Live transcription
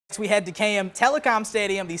We head to KM Telecom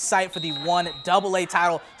Stadium, the site for the 1AA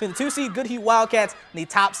title between the 2-seed Goodhue Wildcats and the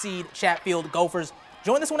top seed Chatfield Gophers.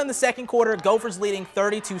 Join this one in the second quarter. Gophers leading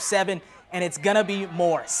 30-7, and it's gonna be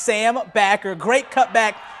more. Sam Backer, great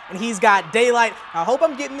cutback, and he's got daylight. I hope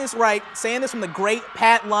I'm getting this right. Saying this from the great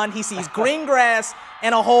Pat Lund. He sees green grass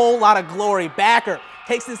and a whole lot of glory. Backer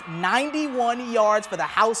takes this 91 yards for the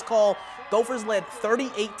house call. Gophers led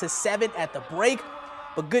 38-7 at the break.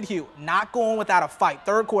 But Goodhue not going without a fight.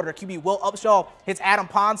 Third quarter, QB Will Upshaw hits Adam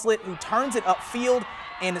Ponslet, who turns it upfield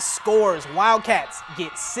and scores. Wildcats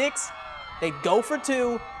get 6. They go for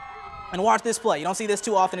 2. And watch this play. You don't see this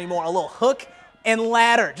too often anymore. A little hook and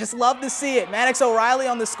ladder. Just love to see it. Maddox O'Reilly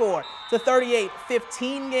on the score. It's a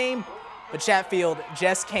 38-15 game. But Chatfield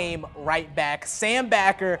just came right back. Sam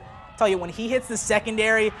Backer, tell you, when he hits the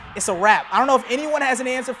secondary, it's a wrap. I don't know if anyone has an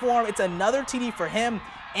answer for him. It's another TD for him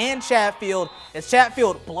and Chatfield, as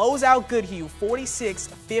Chatfield blows out Goodhue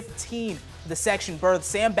 46-15 for the section berth.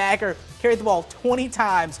 Sam Backer carried the ball 20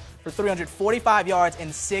 times for 345 yards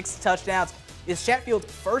and 6 touchdowns. It's Chatfield's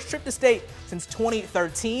first trip to state since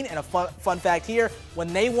 2013, and a fun fact here,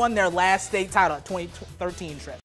 when they won their last state title at 2013 trip.